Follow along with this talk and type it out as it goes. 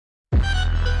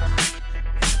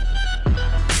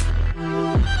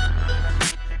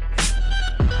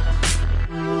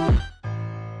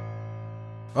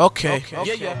Okay.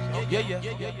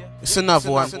 Yeah. It's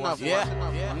another one.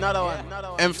 Another one.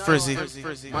 M Frizzy.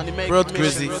 Road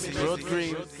Grizzy. Road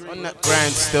Green. On that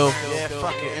grind still. Yeah,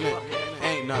 fuck it, innit?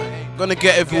 Ain't nothing. Gonna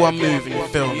get everyone moving, you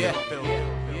feel me?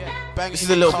 This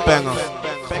is a little banger.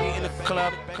 Bang it in the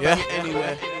club. Yeah? Bang it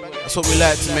anywhere. That's what we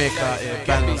like to make out here,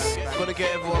 bangers. Gonna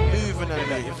get everyone moving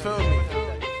and that, you feel me?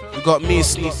 We got me,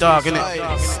 Sneak Dog,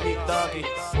 innit? Sneak Doggy.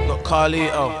 We got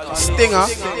Carlito. Stinger.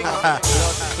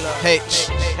 H.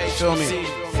 You feel me?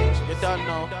 You don't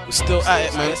know. We're still at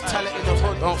it, man. There's talent in the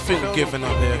hood. Don't think we're giving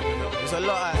up here. There's a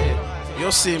lot out here.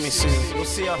 You'll see me soon. You'll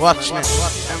see us. Watch me.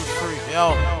 M3.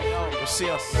 Yo. You'll see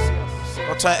us.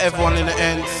 I'll tell everyone in the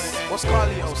end. What's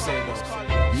Carlito saying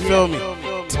though? You feel me?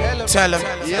 Tell him.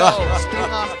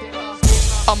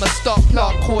 I'ma start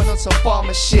plant corn on some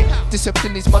farmer shit.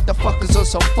 Discipline these motherfuckers on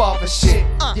some father shit.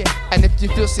 And if you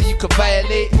feel so you can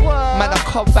violate, man, I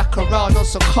come back around on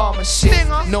some karma shit.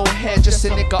 No hair, just a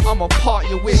nigga, I'ma part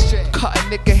your wish. Cut a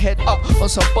nigga head up on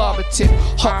some barber tip.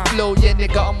 Hot flow, yeah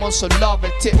nigga, I'm on some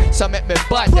lava tip. So make me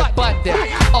band them.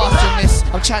 After this,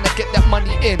 I'm trying to get that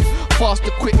money in fast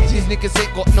or quick. These niggas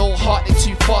ain't got no heart, they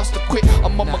too fast to quit.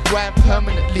 I'm on my grind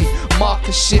permanently,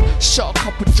 marker shit. Shot a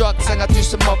couple drugs and I do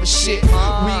some other shit.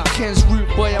 Weekends, rude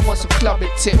boy, I'm on some clubbing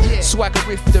tip. Swagger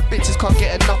with the bitches, can't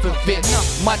get enough of it.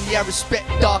 Money I respect,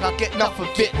 dog, I get enough of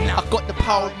it. I got the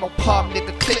power in my palm,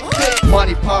 nigga, click, click.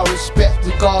 Money, power, respect,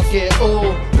 we gotta get it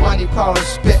all. Money, power,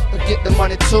 respect, we get the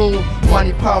money too.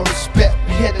 Money, power, respect,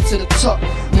 we headed to the top.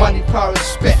 Money, power,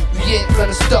 respect, we ain't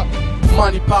gonna stop.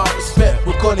 Money, power, respect,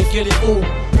 we're gonna get it all.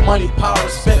 Money, power,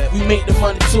 respect, we make the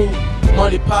money too.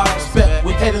 Money, power, respect,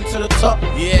 we're heading to the top.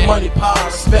 Money, power,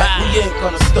 respect, we ain't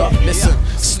gonna stop. Listen,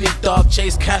 Sneak Dog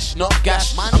chase cash, not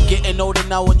gash. I'm getting older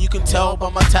now and you can tell by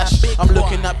my tash. I'm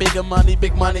looking at bigger money,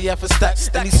 big money, yeah, for stacks.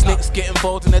 And these snakes get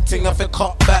involved in the thing, I feel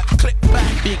caught back. Click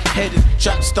back, big headed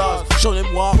trap stars. Show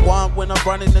them what I want when I'm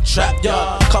running the trap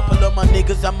yard. Couple of my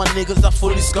niggas and my niggas are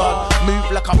fully scarred.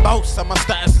 Move like a boss and my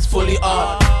status is fully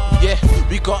hard. Yeah,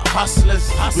 we got hustlers,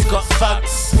 we got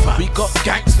thugs, we got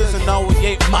gangsters, and now we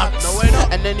ain't mugs.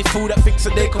 And any fool that thinks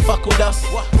that they can fuck with us,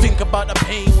 think about the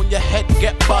pain when your head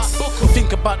get bust.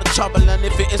 Think about the trouble and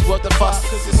if it is worth the fuss.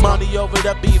 Money over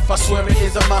the beef, I swear it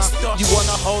is a must. You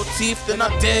wanna hold teeth, then I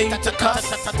dare you to cuss.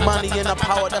 Money and the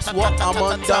power, that's what I'm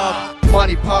on, dog.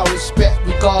 Money, power, respect,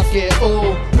 we gotta get it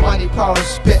all. Money, power,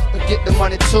 respect, we get the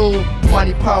money too.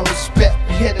 Money, power, respect,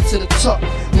 we headed to the top.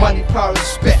 Money, power,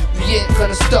 respect, we ain't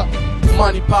gonna stop.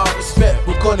 Money, power, respect,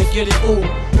 we're gonna get it all.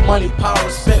 Money, power,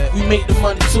 respect, we make the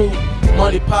money too.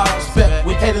 Money, power, respect,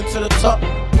 we're heading to the top.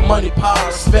 Money, power,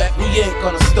 respect, we ain't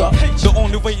gonna stop. The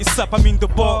only way is up, I mean the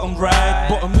bottom right.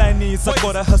 Bottom line is I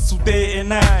gotta hustle day and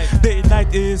night. Day and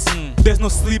night is there's no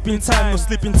sleeping time. No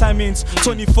sleeping time means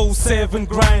 24/7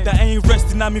 grind. I ain't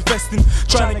resting, I'm investing,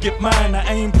 trying to get mine.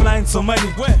 I ain't blind, so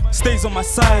money stays on my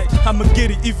side. I'ma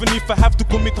get it even if I have to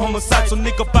commit homicide. So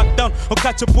nigga back down or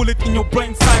catch a bullet in your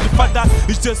brain side. If I die,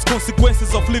 it's just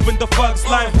consequences of living the fuck's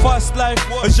life. Fast life,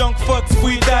 a young fucks,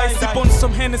 we die. Sip on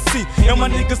some Hennessy and my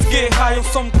niggas get high on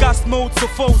some gas modes or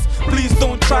foes. Please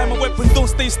don't try my weapon, don't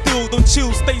stay still, don't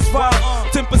chill, stay wild.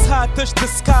 Tempers high, touch the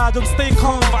sky, don't stay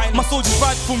calm. My soldiers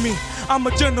fight for me, I'm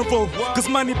a general. Cause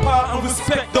money, power and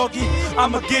respect, doggy,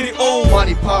 I'ma get it all.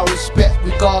 Money, power, respect,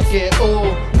 we gotta get it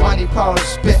all. Money, power,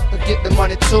 respect, we get the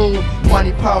money too.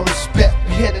 Money, power, respect,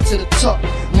 we headed to the top.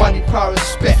 Money, power,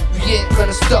 respect, we ain't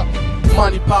gonna stop.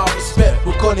 Money, power, respect,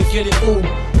 we're gonna get it all.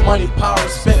 Money, power,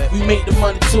 respect, we make the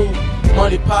money too.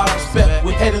 Money, power, respect,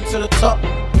 we're heading to the top.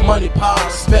 Money, power,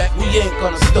 respect, we ain't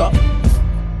gonna stop.